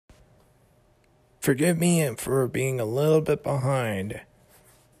Forgive me for being a little bit behind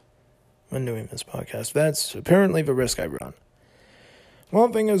when doing this podcast. That's apparently the risk I run.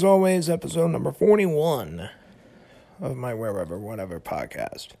 One thing, as always, episode number 41 of my Wherever, Whatever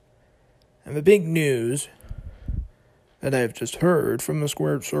podcast. And the big news that I've just heard from the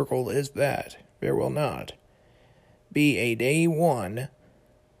Squared Circle is that there will not be a day one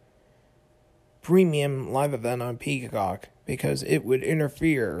premium live event on Peacock because it would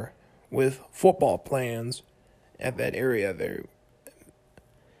interfere with football plans at that area.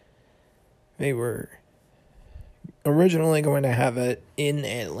 They were originally going to have it in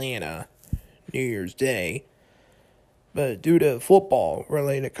Atlanta New Year's Day, but due to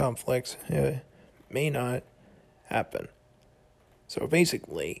football-related conflicts, it may not happen. So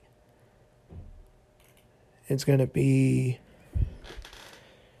basically, it's going to be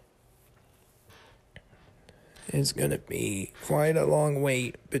quite a long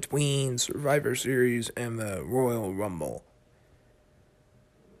wait between Survivor Series and the Royal Rumble.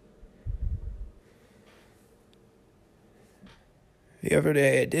 The other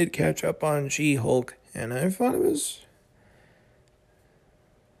day I did catch up on She-Hulk, and I thought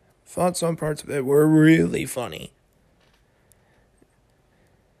some parts of it were really funny.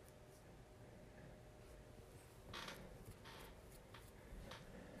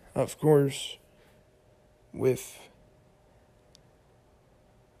 Of course, with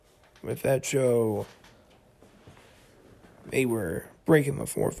that show, they were breaking the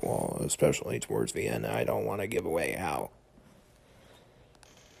fourth wall, especially towards the end. I don't want to give away how.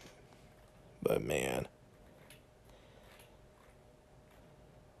 But man.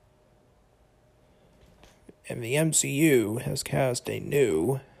 And the MCU has cast a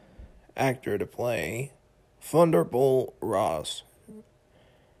new actor to play Thunderbolt Ross.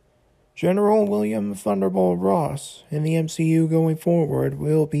 General William Thunderbolt Ross in the MCU going forward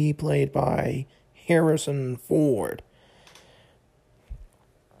will be played by Harrison Ford.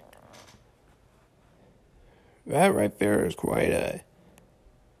 That right there is quite a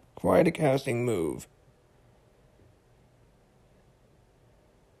casting move.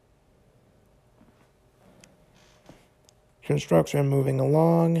 Construction moving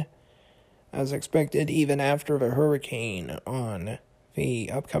along as expected even after the hurricane on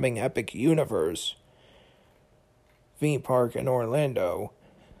the upcoming Epic Universe theme park in Orlando.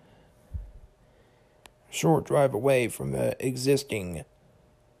 Short drive away from the existing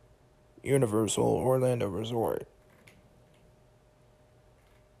Universal Orlando Resort.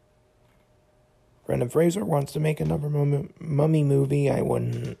 Brendan Fraser wants to make another mummy movie. I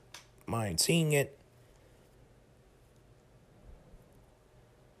wouldn't mind seeing it.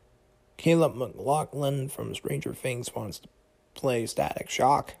 Caleb McLaughlin from Stranger Things wants to play Static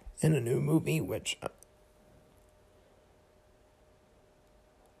Shock in a new movie, which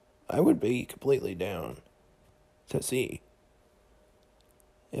I would be completely down to see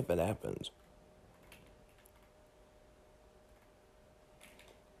if it happens.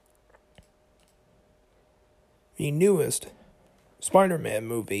 The newest Spider-Man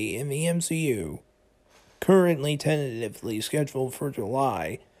movie in the MCU, currently tentatively scheduled for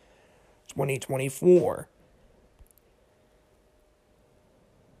July 2024.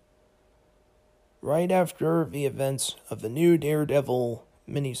 Right after the events of the new Daredevil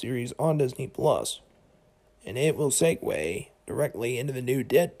miniseries on Disney+. And it will segue directly into the new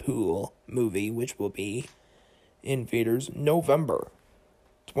Deadpool movie, which will be in theaters November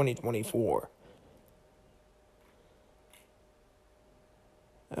 2024.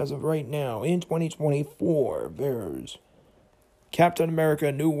 As of right now, in 2024, there's Captain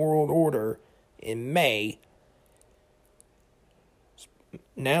America New World Order in May.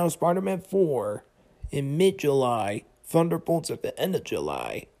 Now Spider-Man 4 in mid-July. Thunderbolts at the end of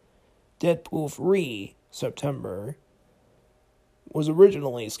July. Deadpool 3, September. Was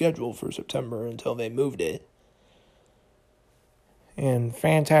originally scheduled for September until they moved it. And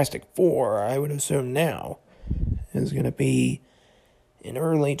Fantastic Four, I would assume now, is going to be in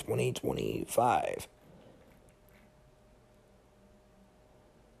early 2025.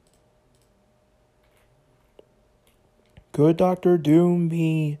 Could Doctor Doom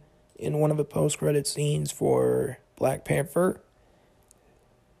be in one of the post-credit scenes for Black Panther?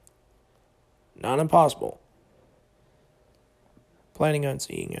 Not impossible. Planning on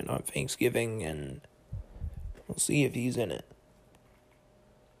seeing it on Thanksgiving, and we'll see if he's in it.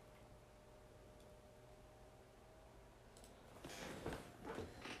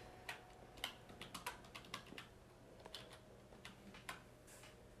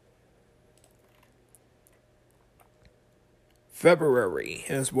 February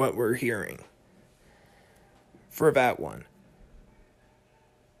is what we're hearing for that one.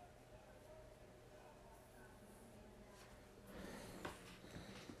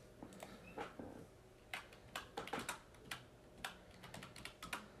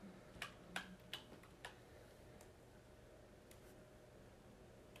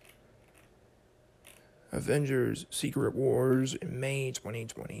 Avengers Secret Wars in May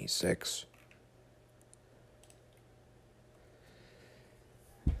 2026.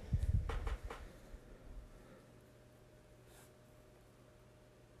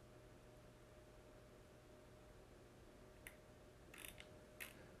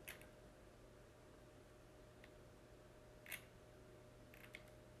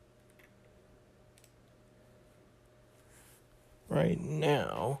 Right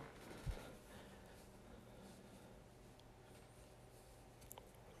now,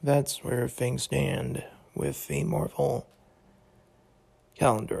 that's where things stand with the Marvel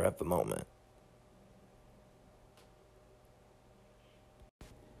calendar at the moment.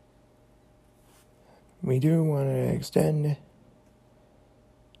 We do want to extend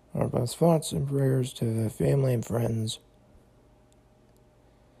our best thoughts and prayers to the family and friends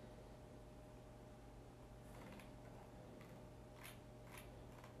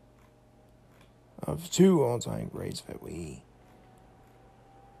of two all-time greats that we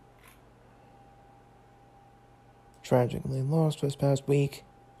tragically lost this past week.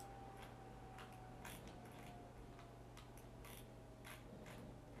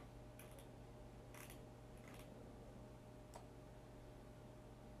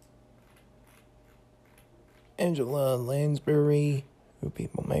 Angela Lansbury, who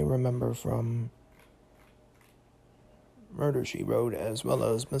people may remember from Murder, She Wrote, as well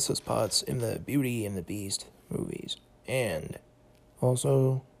as Mrs. Potts in the Beauty and the Beast movies. And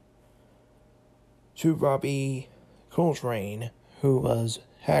also to Robbie Coltrane, who was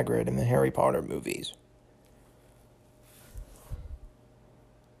Hagrid in the Harry Potter movies.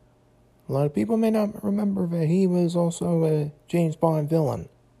 A lot of people may not remember that he was also a James Bond villain.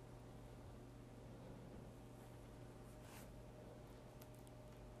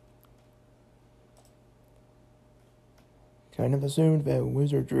 Kind of assumed that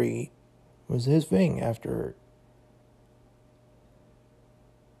wizardry was his thing after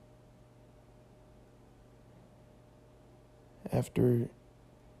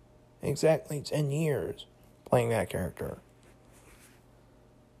exactly 10 years playing that character.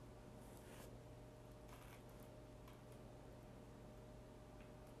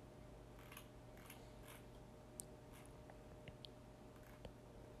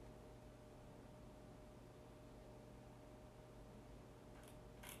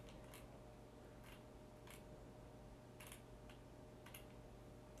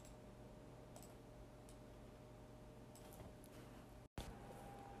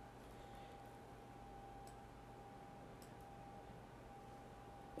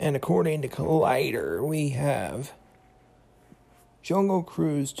 And according to Collider, we have Jungle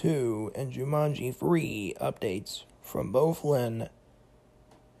Cruise 2 and Jumanji 3 updates from both Lynn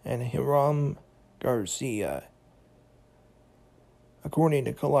and Hiram Garcia. According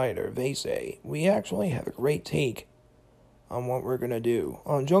to Collider, they say, we actually have a great take on what we're going to do.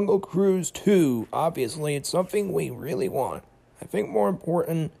 On Jungle Cruise 2, obviously it's something we really want. I think more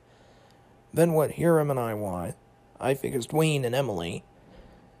important than what Hiram and I want, I think is Dwayne and Emily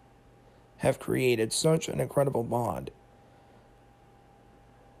have created such an incredible bond.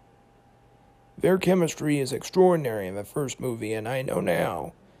 Their chemistry is extraordinary in the first movie, and I know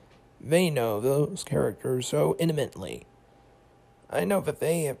now they know those characters so intimately. I know that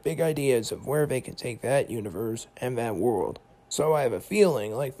they have big ideas of where they can take that universe and that world, so I have a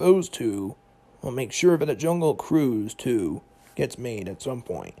feeling like those two will make sure that a Jungle Cruise 2 gets made at some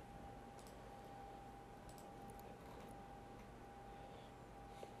point.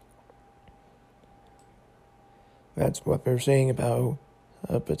 That's what they're saying about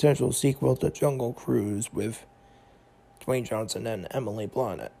a potential sequel to Jungle Cruise with Dwayne Johnson and Emily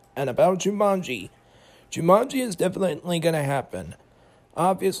Blunt. And about Jumanji. Jumanji is definitely going to happen.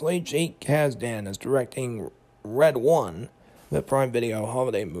 Obviously, Jake Kasdan is directing Red 1, the Prime Video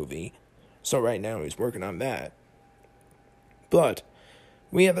holiday movie. So right now he's working on that. But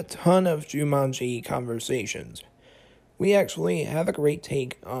we have a ton of Jumanji conversations. We actually have a great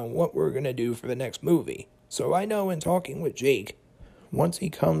take on what we're going to do for the next movie. So I know in talking with Jake, once he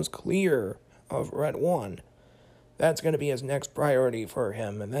comes clear of Red 1, that's going to be his next priority for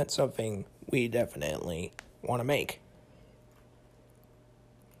him, and that's something we definitely want to make.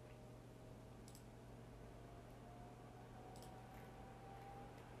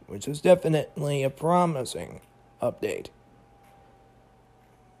 Which is definitely a promising update.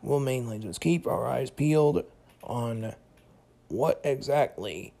 We'll mainly just keep our eyes peeled on what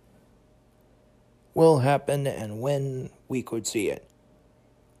exactly will happen and when we could see it.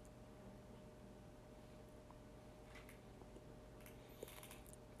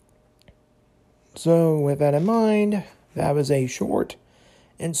 So, with that in mind, that was a short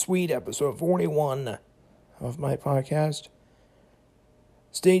and sweet episode 41 of my podcast.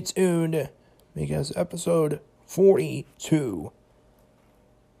 Stay tuned, because episode 42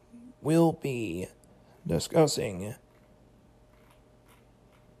 will be discussing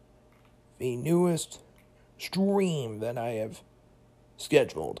the newest stream that I have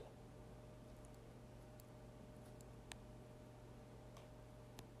scheduled.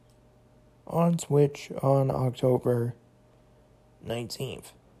 On Twitch on October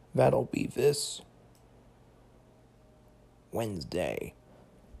 19th. That'll be this Wednesday.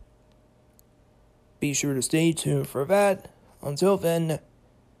 Be sure to stay tuned for that. Until then,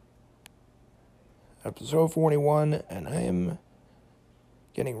 episode 41, and I am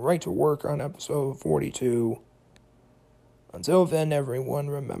getting right to work on episode 42. Until then, everyone,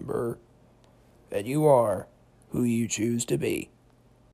 remember that you are who you choose to be.